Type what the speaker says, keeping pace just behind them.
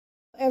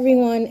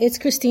everyone, it's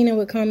Christina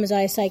with Karma's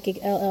Eye Psychic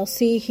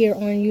LLC here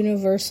on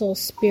Universal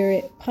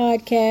Spirit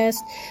Podcast.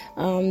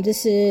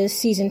 This is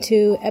Season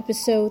 2,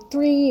 Episode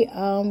 3.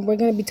 We're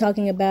going to be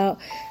talking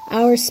about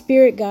our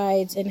spirit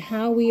guides and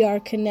how we are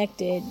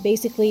connected.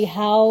 Basically,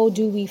 how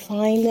do we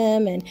find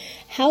them and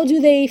how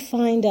do they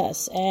find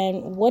us?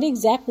 And what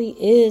exactly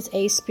is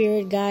a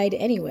spirit guide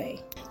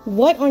anyway?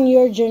 What on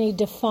your journey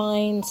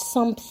defines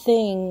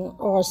something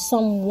or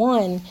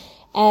someone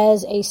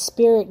as a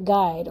spirit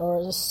guide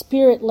or a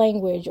spirit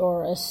language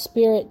or a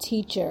spirit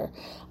teacher?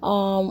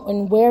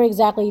 And where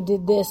exactly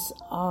did this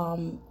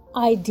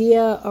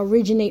idea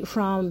originate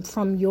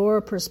from your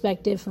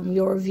perspective, from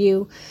your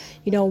view?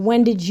 You know,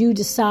 when did you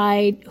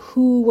decide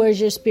who was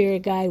your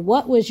spirit guide?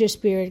 What was your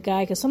spirit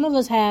guide? Because some of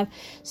us have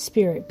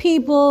spirit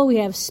people, we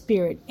have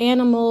spirit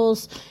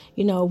animals.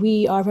 You know,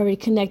 we are very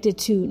connected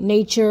to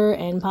nature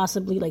and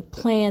possibly like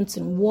plants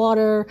and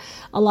water.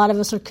 A lot of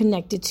us are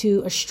connected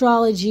to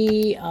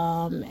astrology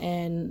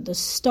and the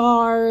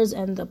stars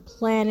and the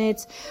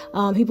planets.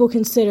 People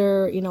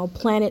consider,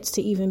 planets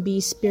to even be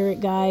spirit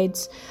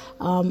guides.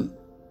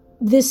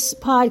 This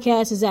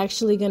podcast is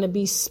actually going to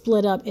be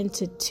split up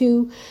into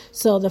two.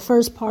 So the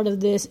first part of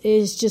this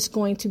is just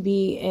going to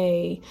be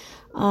a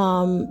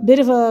bit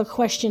of a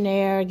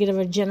questionnaire, give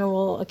a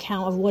general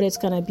account of what it's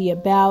going to be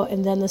about.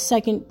 And then the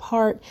second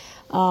part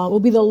will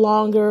be the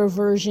longer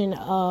version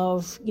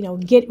of,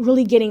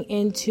 really getting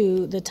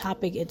into the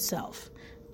topic itself.